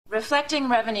reflecting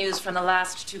revenues from the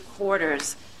last 2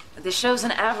 quarters, this shows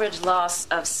an average loss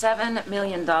of $7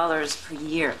 million per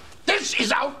year. This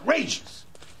is outrageous.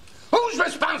 Who's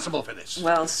responsible for this?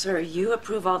 Well, sir, you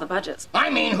approve all the budgets. I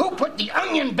mean, who put the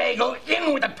onion bagel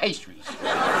in with the pastries?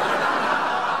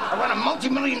 I run a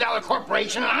multi-million-dollar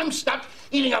corporation, and I'm stuck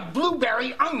eating a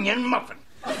blueberry onion muffin.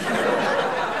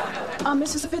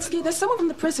 Mr. Savitsky, there's someone from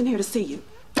the prison here to see you.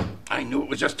 I knew it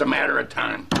was just a matter of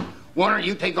time. Warner,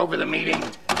 you take over the meeting.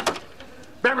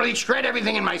 Beverly, shred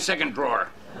everything in my second drawer.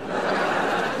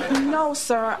 No,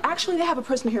 sir. Actually, they have a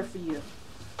prisoner here for you.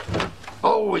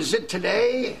 Oh, is it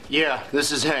today? Yeah,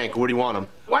 this is Hank. Where do you want him?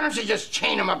 Why don't you just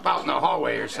chain him up out in the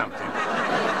hallway or something?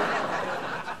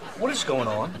 What is going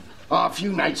on? Oh, a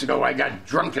few nights ago, I got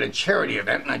drunk at a charity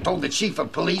event, and I told the chief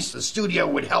of police the studio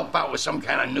would help out with some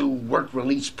kind of new work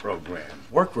release program.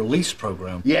 Work release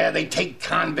program? Yeah, they take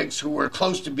convicts who were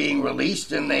close to being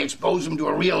released, and they expose them to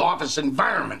a real office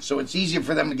environment, so it's easier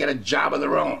for them to get a job of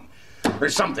their own. Or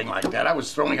something like that. I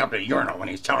was throwing up at a urinal when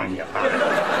he was telling me about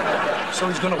it. So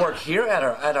he's going to work here at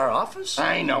our office?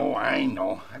 I know.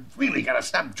 I've really got to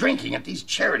stop drinking at these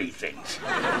charity things.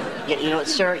 Yeah,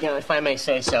 sir, if I may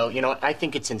say so, I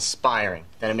think it's inspiring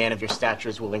that a man of your stature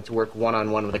is willing to work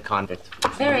one-on-one with a convict.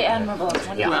 Very admirable.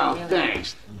 Yeah. Well,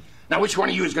 thanks. Now, which one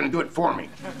of you is going to do it for me?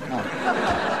 All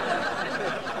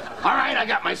right, I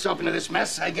got myself into this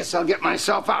mess. I guess I'll get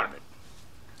myself out of it.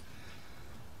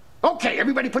 Okay,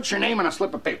 everybody put your name on a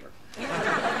slip of paper.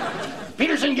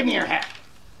 Peterson, give me your hat.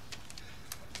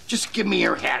 Just give me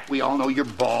your hat. We all know you're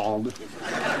bald.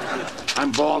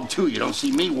 I'm bald, too. You don't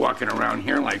see me walking around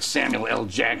here like Samuel L.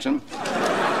 Jackson.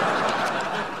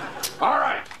 All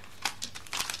right.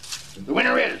 The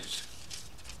winner is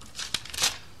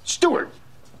Stewart.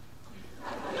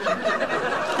 All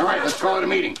right, let's call it a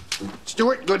meeting.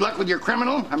 Stewart, good luck with your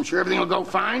criminal. I'm sure everything will go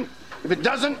fine. If it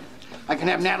doesn't, I can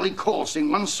have Natalie Cole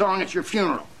sing one song at your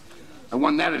funeral. I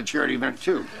won that at a charity event,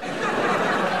 too.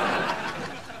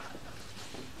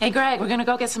 Hey, Greg, we're going to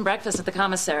go get some breakfast at the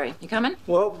commissary. You coming?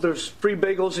 Well, there's free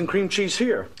bagels and cream cheese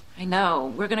here. I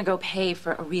know. We're going to go pay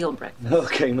for a real breakfast.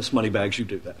 Okay, Miss Moneybags, you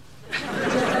do that.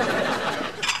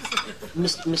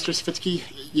 Mr. Savitsky,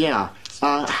 yeah.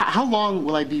 How long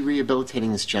will I be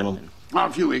rehabilitating this gentleman? Oh,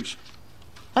 a few weeks.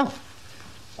 Oh.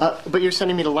 But you're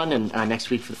sending me to London next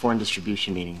week for the foreign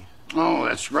distribution meeting. Oh,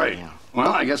 that's right. Yeah.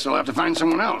 Well, I guess I'll have to find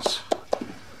someone else.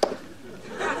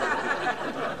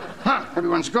 Huh,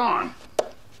 everyone's gone.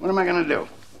 What am I going to do?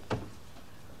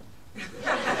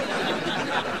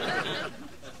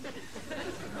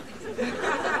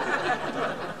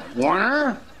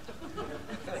 Warner?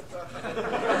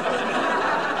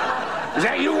 Is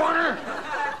that you, Warner?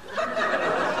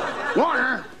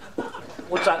 Warner?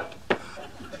 What's that?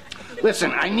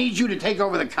 Listen, I need you to take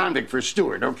over the convict for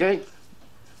Stewart, okay?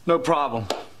 No problem.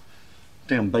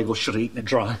 Damn bagel should have eaten it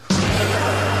dry.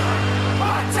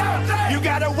 You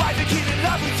got a wife and kid in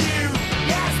love with you.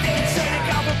 Yes, dear. Say the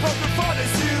copper broken for the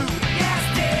zoo. Yes,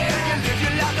 dear. And you live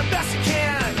your life the best you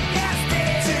can. Yes,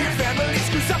 dear. Till your family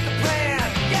screws up the plan.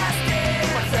 Yes, dear.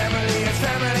 But family is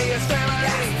family is family.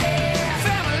 Yes, dear.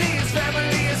 Family is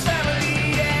family is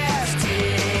family. Yes,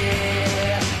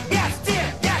 dear. Yes, dear.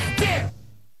 Yes, dear.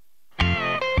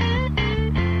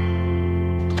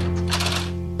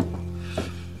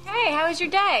 Hey, how was your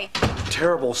day?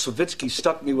 Terrible. Savitsky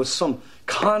stuck me with some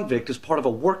convict as part of a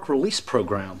work release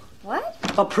program. What?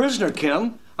 A prisoner,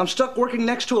 Kim. I'm stuck working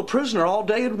next to a prisoner all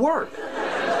day at work.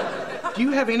 Do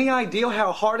you have any idea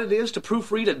how hard it is to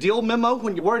proofread a deal memo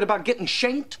when you're worried about getting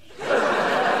shanked?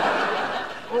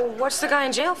 Well, what's the guy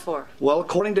in jail for? Well,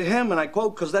 according to him, and I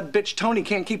quote, because that bitch Tony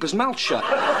can't keep his mouth shut.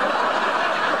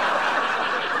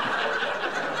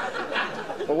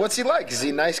 Well, what's he like? Is he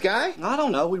a nice guy? I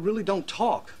don't know. We really don't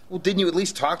talk. Well, didn't you at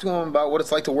least talk to him about what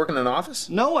it's like to work in an office?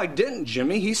 No, I didn't,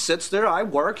 Jimmy. He sits there, I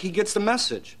work, he gets the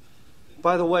message.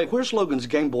 By the way, where's Logan's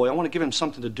Game Boy? I want to give him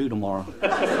something to do tomorrow.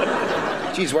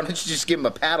 Geez, why don't you just give him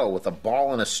a paddle with a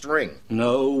ball and a string?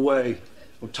 No way.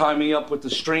 He'll tie me up with the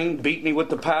string, beat me with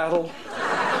the paddle.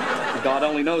 God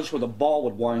only knows where the ball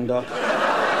would wind up.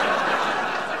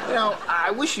 You know,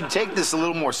 I wish you'd take this a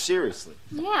little more seriously.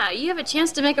 Yeah, you have a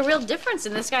chance to make a real difference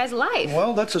in this guy's life.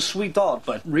 Well, that's a sweet thought,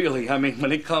 but really, I mean,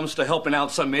 when it comes to helping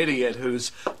out some idiot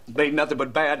who's made nothing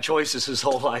but bad choices his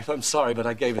whole life, I'm sorry, but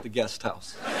I gave it the guest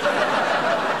house.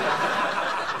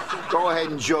 Go ahead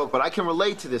and joke, but I can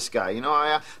relate to this guy. You know,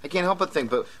 I can't help but think,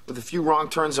 but with a few wrong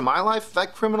turns in my life,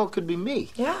 that criminal could be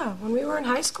me. Yeah, when we were in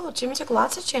high school, Jimmy took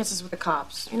lots of chances with the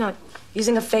cops. You know,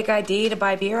 using a fake ID to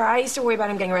buy beer. I used to worry about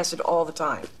him getting arrested all the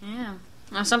time. Yeah.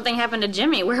 Now, if something happened to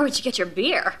Jimmy, where would you get your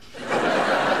beer?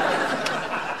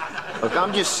 Look,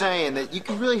 I'm just saying that you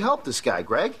can really help this guy,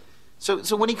 Greg.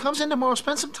 So when he comes in tomorrow,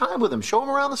 spend some time with him. Show him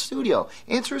around the studio.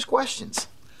 Answer his questions.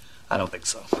 I don't think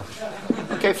so.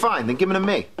 Okay, fine. Then give him to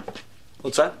me.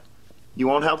 What's that? You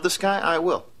won't help this guy? I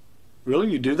will. Really?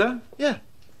 You do that? Yeah.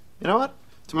 You know what?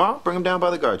 Tomorrow, bring him down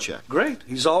by the guard shack. Great.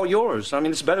 He's all yours. I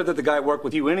mean, it's better that the guy work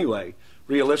with you anyway.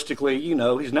 Realistically, you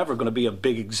know, he's never going to be a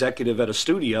big executive at a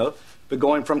studio. But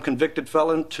going from convicted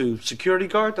felon to security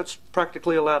guard, that's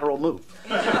practically a lateral move.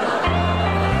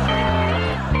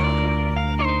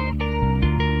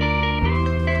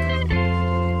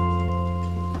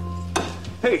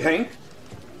 Hey, Hank.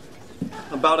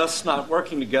 About us not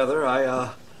working together,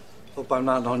 I hope I'm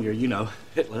not on your,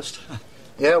 hit list.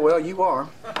 Yeah, well, you are.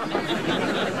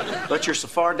 But you're so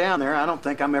far down there, I don't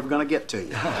think I'm ever going to get to you.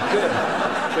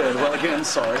 Good. Well, again,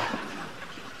 sorry.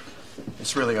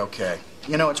 It's really okay.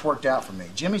 You know, it's worked out for me.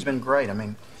 Jimmy's been great. I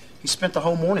mean, he spent the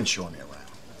whole morning showing me around.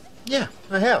 Yeah,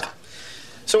 I have.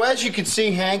 So as you can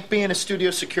see, Hank, being a studio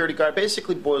security guard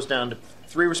basically boils down to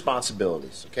 3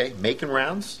 responsibilities, okay? Making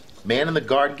rounds, manning the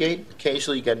guard gate,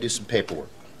 occasionally you got to do some paperwork.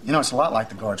 You know, it's a lot like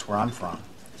the guards where I'm from.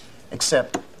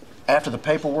 Except after the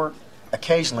paperwork,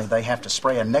 occasionally they have to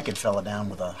spray a naked fella down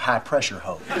with a high-pressure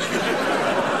hose.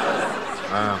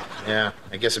 Yeah,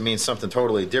 I guess it means something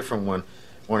totally different when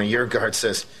one of your guards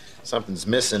says something's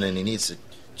missing and he needs to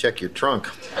check your trunk.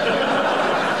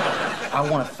 I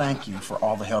want to thank you for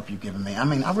all the help you've given me. I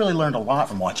mean, I really learned a lot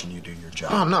from watching you do your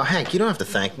job. Oh, no, Hank, you don't have to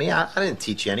thank me. I didn't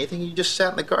teach you anything. You just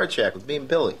sat in the guard shack with me and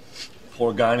Billy.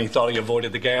 Poor guy, and he thought he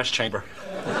avoided the gas chamber.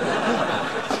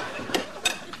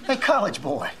 Hey, college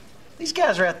boy, these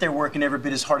guys are out there working every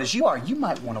bit as hard as you are. You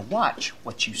might want to watch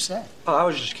what you say. Oh, I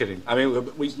was just kidding. I mean,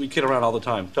 we kid around all the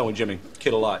time, don't we, Jimmy?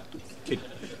 Kid a lot. Kid.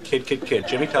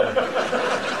 Jimmy, tell him.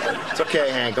 It's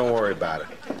okay, Hank. Don't worry about it.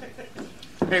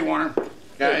 Hey, Warner.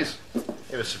 Guys.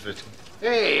 Hey, Mr. Fitz.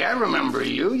 Hey, I remember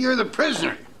you. You're the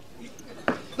prisoner.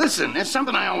 Listen, there's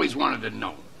something I always wanted to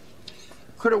know.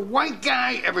 Could a white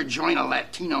guy ever join a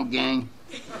Latino gang?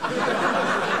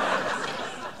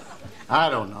 I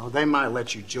don't know. They might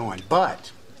let you join.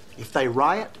 But if they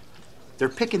riot, they're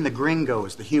picking the gringo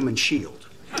as the human shield.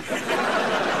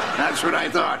 That's what I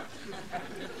thought.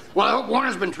 Well, I hope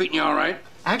Warner's been treating you all right.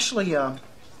 Actually, I'm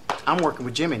working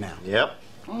with Jimmy now. Yep.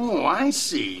 Oh, I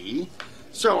see.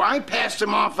 So I passed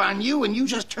him off on you, and you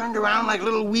just turned around like a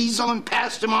little weasel and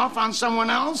passed him off on someone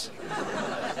else?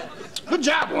 Good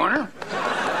job, Warner.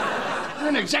 You're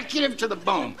an executive to the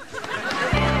bone.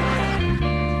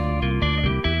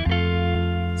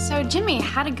 So, Jimmy,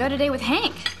 how'd it go today with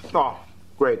Hank? Oh,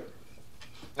 great.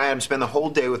 I had him spend the whole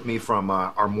day with me from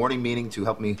our morning meeting to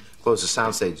help me close the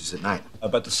sound stages at night. I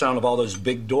bet the sound of all those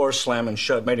big doors slamming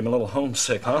shut made him a little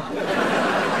homesick, huh?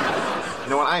 You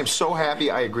know what? I am so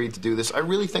happy I agreed to do this. I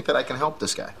really think that I can help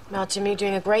this guy. Well, Jimmy, you're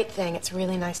doing a great thing. It's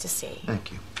really nice to see.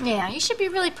 Thank you. Yeah, you should be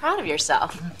really proud of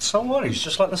yourself. So what? He's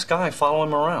just letting this guy follow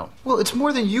him around. Well, it's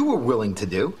more than you were willing to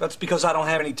do. That's because I don't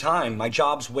have any time. My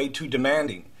job's way too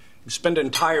demanding. You spend an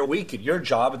entire week at your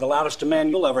job, and the loudest demand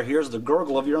you'll ever hear is the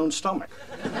gurgle of your own stomach.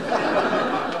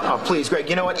 Oh, please, Greg,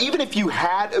 you know what? Even if you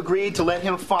had agreed to let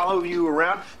him follow you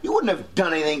around, you wouldn't have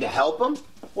done anything to help him.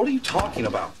 What are you talking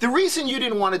about? The reason you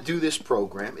didn't want to do this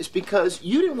program is because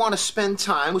you didn't want to spend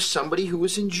time with somebody who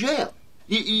was in jail.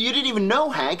 You didn't even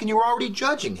know Hank, and you were already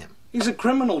judging him. He's a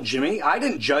criminal, Jimmy. I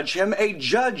didn't judge him. A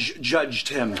judge judged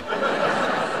him.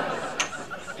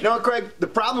 You know what, Greg? The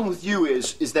problem with you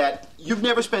is that you've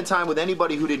never spent time with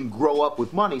anybody who didn't grow up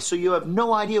with money, so you have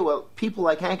no idea what people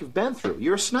like Hank have been through.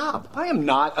 You're a snob. I am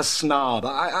not a snob.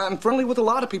 I'm friendly with a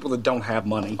lot of people that don't have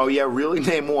money. Oh, yeah? Really?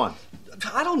 Name one.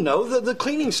 I don't know. The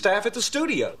cleaning staff at the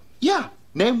studio. Yeah.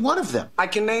 Name one of them. I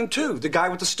can name 2. The guy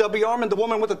with the stubby arm and the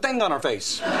woman with the thing on her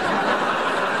face.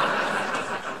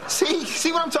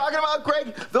 See what I'm talking about,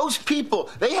 Greg? Those people,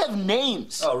 they have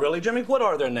names. Oh, really, Jimmy? What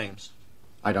are their names?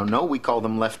 I don't know. We call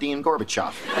them Lefty and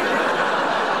Gorbachev.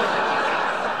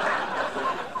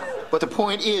 But the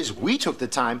point is, we took the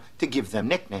time to give them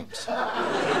nicknames.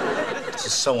 This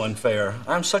is so unfair.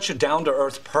 I'm such a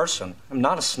down-to-earth person. I'm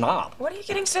not a snob. What are you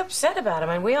getting so upset about?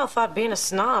 I mean, we all thought being a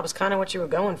snob was kind of what you were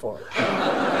going for.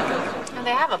 And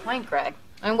they have a point, Greg.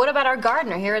 I mean, what about our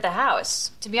gardener here at the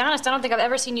house? To be honest, I don't think I've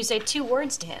ever seen you say 2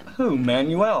 words to him. Who?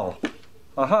 Manuel.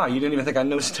 Aha, you didn't even think I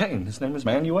knew his name. His name is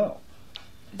Manuel.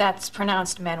 That's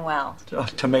pronounced Manuel.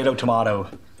 Tomato.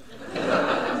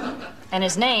 And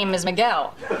his name is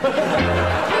Miguel.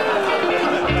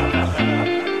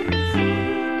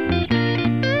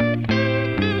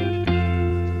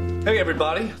 Hey,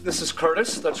 everybody. This is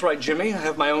Curtis. That's right, Jimmy. I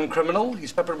have my own criminal.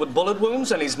 He's peppered with bullet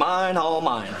wounds, and he's mine, all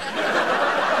mine.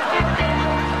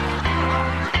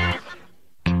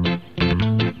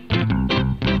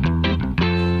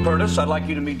 Curtis, Curtis. I'd like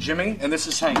you to meet Jimmy, and this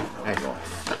is Hank. Hey.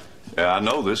 Yeah, I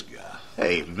know this guy.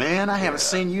 Hey, man, I haven't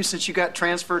seen you since you got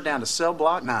transferred down to cell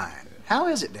block 9. How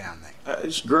is it down there?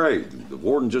 It's great. The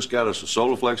warden just got us a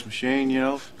Solaflex machine, you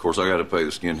know. Of course, I got to pay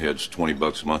the skinheads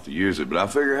 $20 a month to use it, but I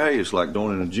figure, hey, it's like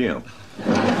going in a gym.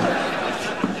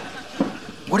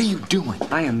 What are you doing?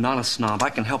 I am not a snob. I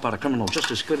can help out a criminal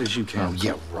just as good as you can. Oh,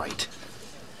 yeah, right.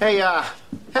 Hey,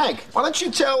 Hank, why don't you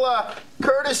tell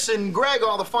Curtis and Greg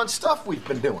all the fun stuff we've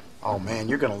been doing? Oh, man,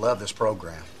 you're going to love this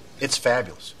program. It's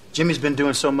fabulous. Jimmy's been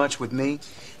doing so much with me.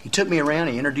 He took me around,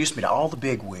 he introduced me to all the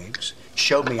big wigs,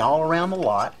 showed me all around the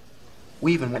lot.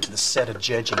 We even went to the set of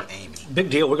Judging Amy. Big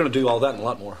deal. We're going to do all that and a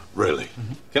lot more. Really?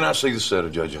 Can I see the set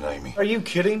of Judging Amy? Are you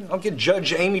kidding? I'll get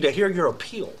Judge Amy to hear your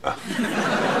appeal.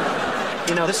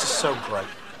 You know, this is so great.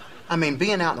 I mean,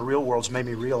 being out in the real world's made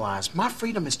me realize my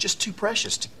freedom is just too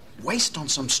precious to waste on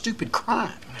some stupid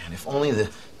crime. Man, if only the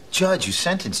judge who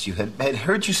sentenced you had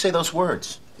heard you say those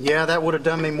words. Yeah, that would have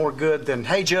done me more good than,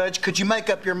 hey, Judge, could you make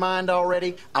up your mind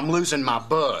already? I'm losing my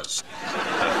buzz.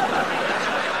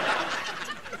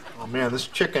 Oh, man, this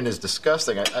chicken is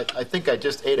disgusting. I think I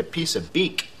just ate a piece of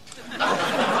beak.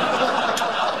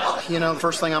 You know, the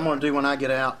first thing I'm going to do when I get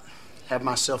out, have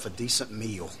myself a decent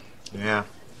meal. Yeah.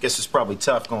 Guess it's probably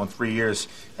tough going 3 years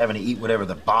having to eat whatever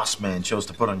the boss man chose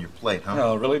to put on your plate, huh?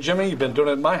 Oh, really, Jimmy? You've been doing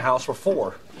it in my house for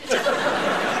 4.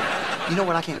 You know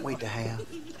what I can't wait to have?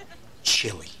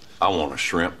 Chili. I want a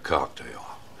shrimp cocktail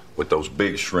with those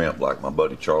big shrimp like my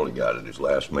buddy Charlie got at his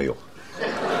last meal.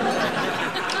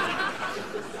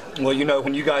 Well, you know,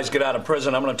 when you guys get out of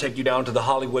prison, I'm going to take you down to the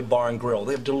Hollywood Bar and Grill.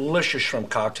 They have delicious shrimp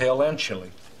cocktail and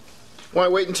chili. Why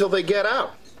wait until they get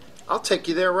out? I'll take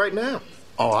you there right now.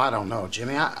 Oh, I don't know,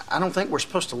 Jimmy. I don't think we're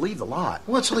supposed to leave the lot.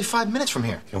 Well, it's only 5 minutes from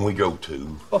here. Can we go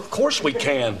too? Of course we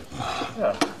can.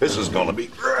 This is going to be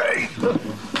great.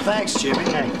 Thanks, Jimmy.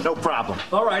 Hey, no problem.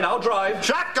 All right, I'll drive.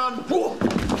 Shotgun! Whoa.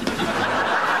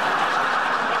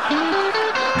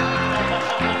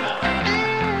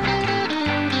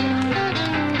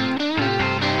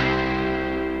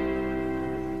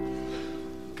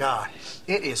 God,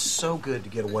 it is so good to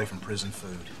get away from prison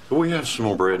food. Can we have some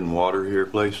more bread and water here,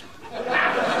 please?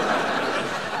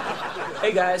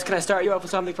 Hey guys, can I start you off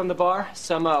with something from the bar?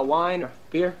 Some wine or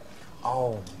beer?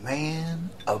 Oh, man,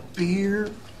 a beer?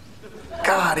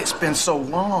 God, it's been so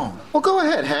long. Well, go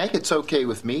ahead, Hank. It's okay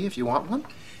with me if you want one.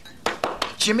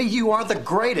 Jimmy, you are the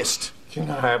greatest. Can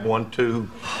I have one too?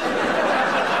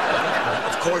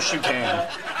 Of course you can.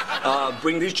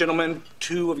 Bring these gentlemen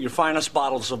 2 of your finest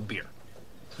bottles of beer.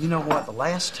 You know what? The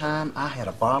last time I had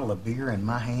a bottle of beer in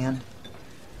my hand,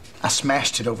 I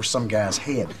smashed it over some guy's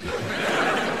head.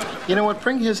 You know what?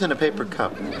 Bring his in a paper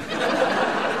cup.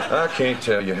 I can't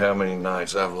tell you how many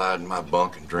nights I've lied in my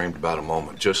bunk and dreamed about a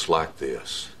moment just like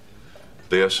this.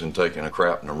 This and taking a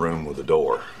crap in a room with a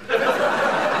door. Hey,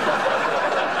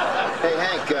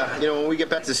 Hank, you know, when we get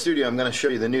back to the studio, I'm going to show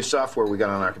you the new software we got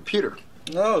on our computer.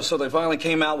 Oh, so they finally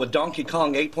came out with Donkey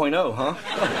Kong 8.0, huh?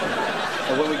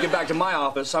 Well, when we get back to my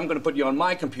office, I'm going to put you on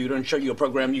my computer and show you a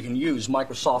program you can use,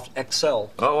 Microsoft Excel.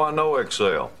 Oh, I know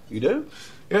Excel. You do?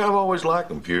 Yeah, I've always liked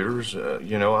computers.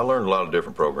 You know, I learned a lot of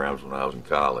different programs when I was in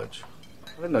college. I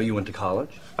didn't know you went to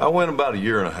college. I went about 1.5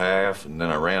 years, and then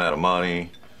I ran out of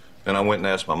money. Then I went and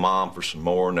asked my mom for some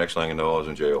more. Next thing I know, I was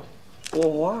in jail.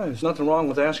 Well, why? There's nothing wrong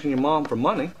with asking your mom for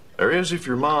money. There is if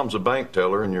your mom's a bank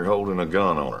teller and you're holding a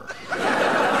gun on her.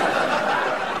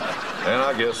 And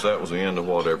I guess that was the end of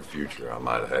whatever future I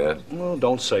might have had. Well,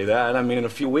 don't say that. I mean, in a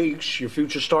few weeks, your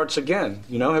future starts again.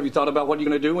 You know, have you thought about what you're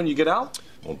going to do when you get out?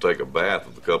 I'll take a bath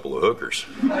with a couple of hookers.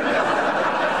 How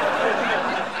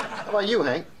about you,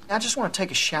 Hank? I just want to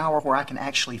take a shower where I can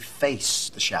actually face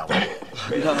the shower.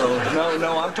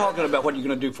 No. I'm talking about what you're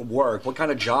going to do for work. What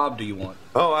kind of job do you want?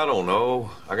 Oh, I don't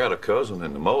know. I got a cousin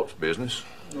in the mulch business.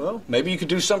 Well, maybe you could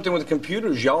do something with the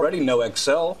computers. You already know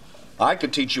Excel. I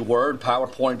could teach you Word,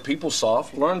 PowerPoint,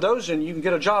 PeopleSoft. Learn those and you can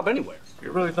get a job anywhere.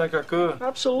 You really think I could?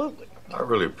 Absolutely. I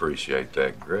really appreciate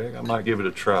that, Greg. I might give it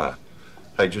a try.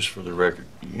 Hey, just for the record,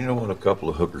 you know what a couple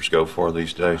of hookers go for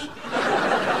these days?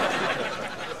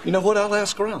 You know what? I'll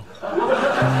ask around.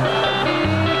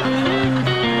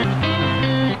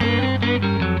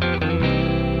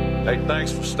 Hey,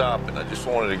 thanks for stopping. I just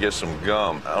wanted to get some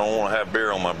gum. I don't want to have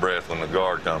beer on my breath when the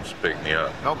guard comes to pick me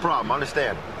up. No problem.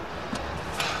 Understand.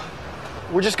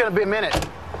 We're just going to be a minute.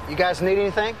 You guys need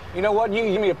anything? You know what? You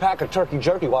can give me a pack of turkey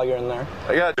jerky while you're in there.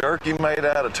 I got jerky made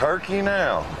out of turkey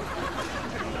now.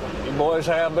 You boys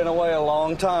have been away a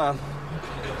long time.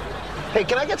 Hey,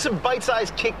 can I get some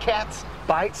bite-sized Kit Kats?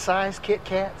 Bite-sized Kit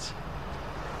Kats?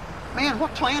 Man,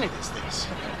 what planet is this?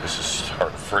 This is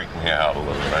starting to freak me out a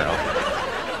little now.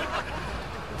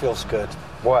 feels good.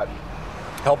 What?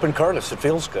 Helping Curtis, it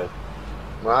feels good.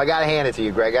 Well, I gotta hand it to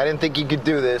you, Greg. I didn't think you could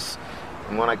do this.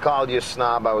 And when I called you a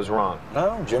snob, I was wrong.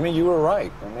 No, Jimmy, you were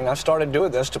right. I mean, I started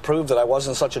doing this to prove that I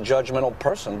wasn't such a judgmental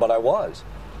person, but I was.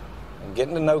 And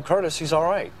getting to know Curtis, he's all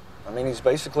right. I mean, he's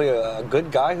basically a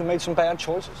good guy who made some bad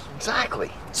choices. Exactly.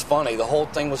 It's funny, the whole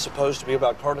thing was supposed to be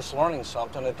about Curtis learning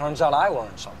something. It turns out I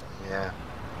learned something. Yeah.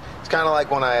 It's kind of like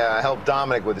when I helped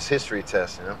Dominic with his history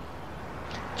test, you know?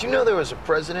 Did you know there was a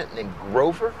president named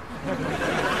Grover?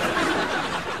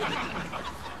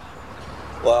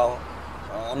 Well,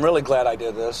 I'm really glad I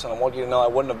did this, and I want you to know I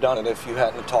wouldn't have done it if you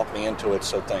hadn't talked me into it,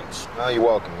 so thanks. Oh, you're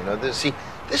welcome. You know, this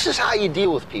is how you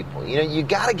deal with people. You know, you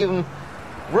gotta give them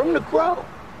room to grow.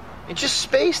 And just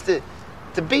space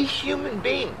to be human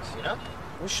beings, you know?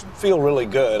 We should feel really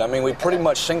good. I mean, we pretty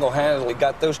much single-handedly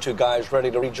got those two guys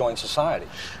ready to rejoin society.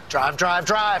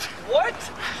 Drive. What?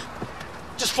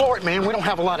 Just floor it, man. We don't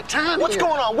have a lot of time. What's here.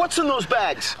 going on? What's in those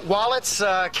bags? Wallets,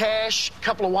 cash, a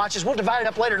couple of watches. We'll divide it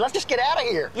up later. Let's just get out of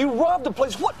here. You robbed the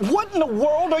place. What in the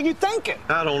world are you thinking?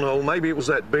 I don't know. Maybe it was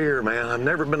that beer, man. I've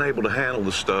never been able to handle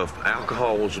the stuff.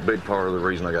 Alcohol was a big part of the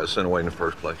reason I got sent away in the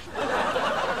first place.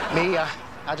 Me,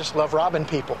 I just love robbing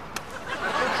people.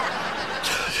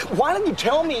 Why didn't you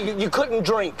tell me you couldn't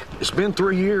drink? It's been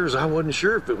 3 years. I wasn't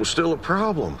sure if it was still a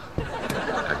problem.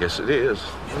 I guess it is.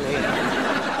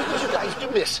 How'd you guys do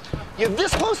this? You're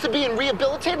this close to being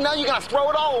rehabilitated, now you're gonna throw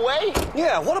it all away?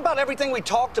 Yeah, what about everything we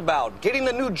talked about? Getting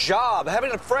a new job,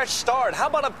 having a fresh start. How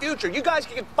about a future? You guys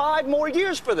can get 5 more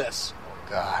years for this. Oh,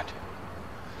 God.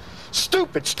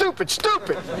 Stupid.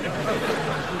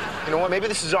 You know what? Maybe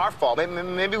this is our fault.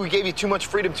 Maybe we gave you too much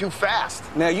freedom too fast.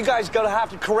 Now, you guys gotta have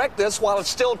to correct this while it's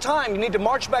still time. You need to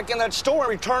march back in that store and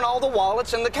return all the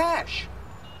wallets and the cash.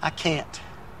 I can't.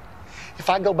 If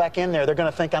I go back in there, they're gonna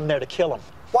think I'm there to kill them.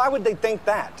 Why would they think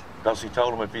that? Because he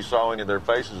told them if he saw any of their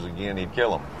faces again, he'd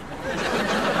kill them.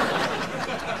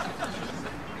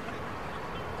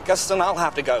 I guess then I'll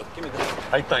have to go. Give me this.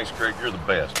 Hey, thanks, Greg. You're the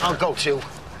best. I'll go too.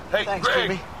 Hey, Thanks,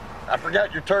 Greg. Jimmy. I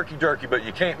forgot your turkey jerky, but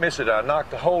you can't miss it. I knocked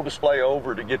the whole display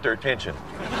over to get their attention.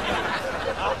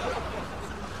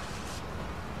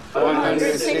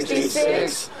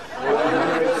 166,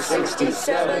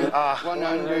 167,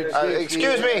 168.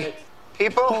 Excuse me,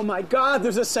 people? Oh my God,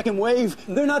 there's a second wave.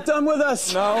 They're not done with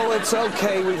us. No, it's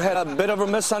okay. We've had a bit of a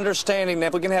misunderstanding. Now,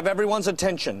 if we can have everyone's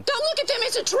attention. Don't look at them,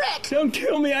 it's a trick. Don't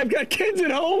kill me, I've got kids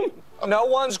at home. No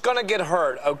one's gonna get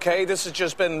hurt, okay? This has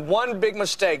just been one big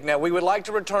mistake. Now, we would like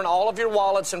to return all of your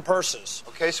wallets and purses.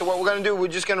 Okay, so what we're gonna do, we're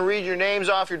just gonna read your names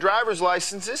off your driver's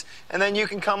licenses, and then you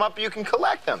can come up, you can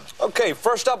collect them. Okay,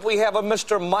 first up, we have a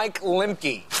Mr. Mike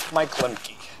Lemke. Mike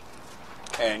Lemke.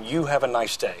 And you have a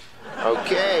nice day.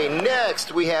 Okay,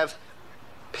 next we have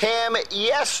Pam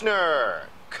Yesner.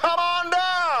 Come on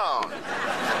down.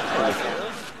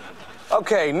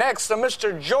 Okay, next, a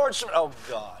Mr. George... Oh,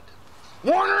 God.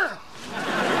 Warner!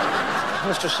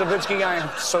 Mr. Savitsky, I am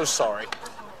so sorry.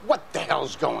 What the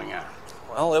hell's going on?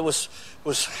 Well, it was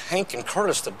Hank and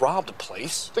Curtis that robbed the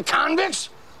place. The convicts?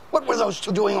 What were those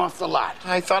two doing off the lot?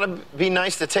 I thought it'd be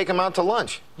nice to take them out to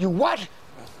lunch. You what?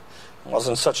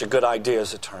 Wasn't such a good idea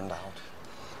as it turned out.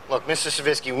 Look, Mr.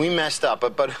 Savitsky, we messed up,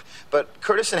 but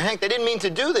Curtis and Hank, they didn't mean to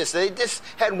do this. They just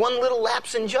had one little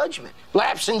lapse in judgment.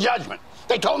 Lapse in judgment.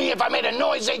 They told me if I made a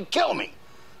noise, they'd kill me.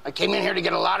 I came in here to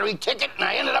get a lottery ticket, and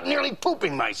I ended up nearly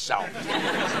pooping myself.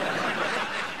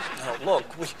 Now, look,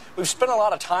 we've spent a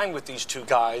lot of time with these two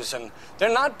guys, and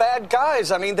they're not bad guys.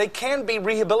 I mean, they can be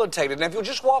rehabilitated. And if you'll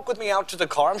just walk with me out to the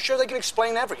car, I'm sure they can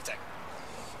explain everything.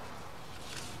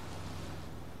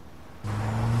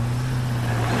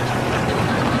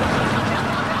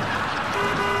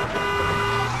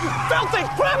 Filthy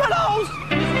criminals!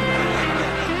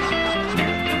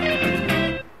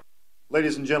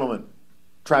 Ladies and gentlemen,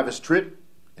 Travis Tritt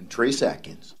and Trace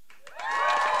Atkins.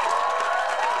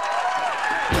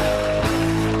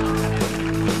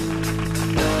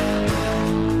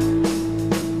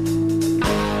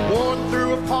 Warden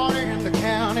threw a party in the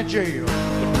county jail.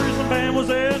 The prison band was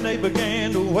there and they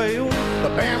began to wail. The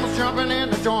band was jumping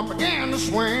and the joint began to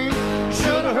swing. You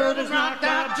should have heard this knocked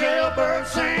out jailbird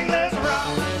sing. Let's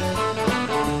rock.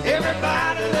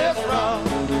 Everybody, let's rock.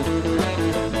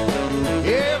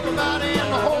 Everybody in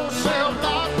the wholesale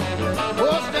block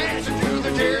was dancing to the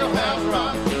jailhouse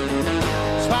rock.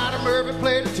 Spider Murphy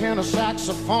played a tenor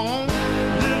saxophone.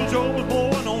 Little Joe was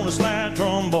blowing on a slide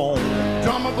trombone.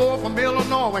 Drummer boy from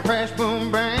Illinois went crash,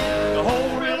 boom, bang. The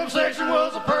whole rhythm section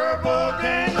was a purple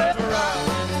gang. Let's rock.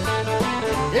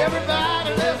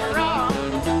 Everybody, let's rock.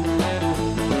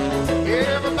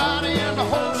 Everybody in the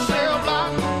wholesale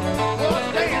block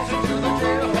was dancing to the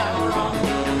jailhouse rock.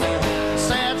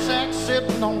 Sad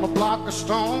on the block of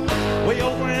stone. Way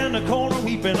over in the corner,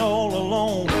 weeping all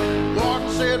alone. Gordon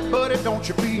said, buddy, don't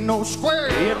you be no square.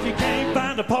 If you can't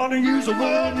find a partner, use a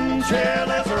wooden chair.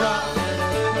 Let's rock.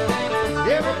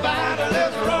 Everybody,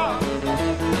 let's rock.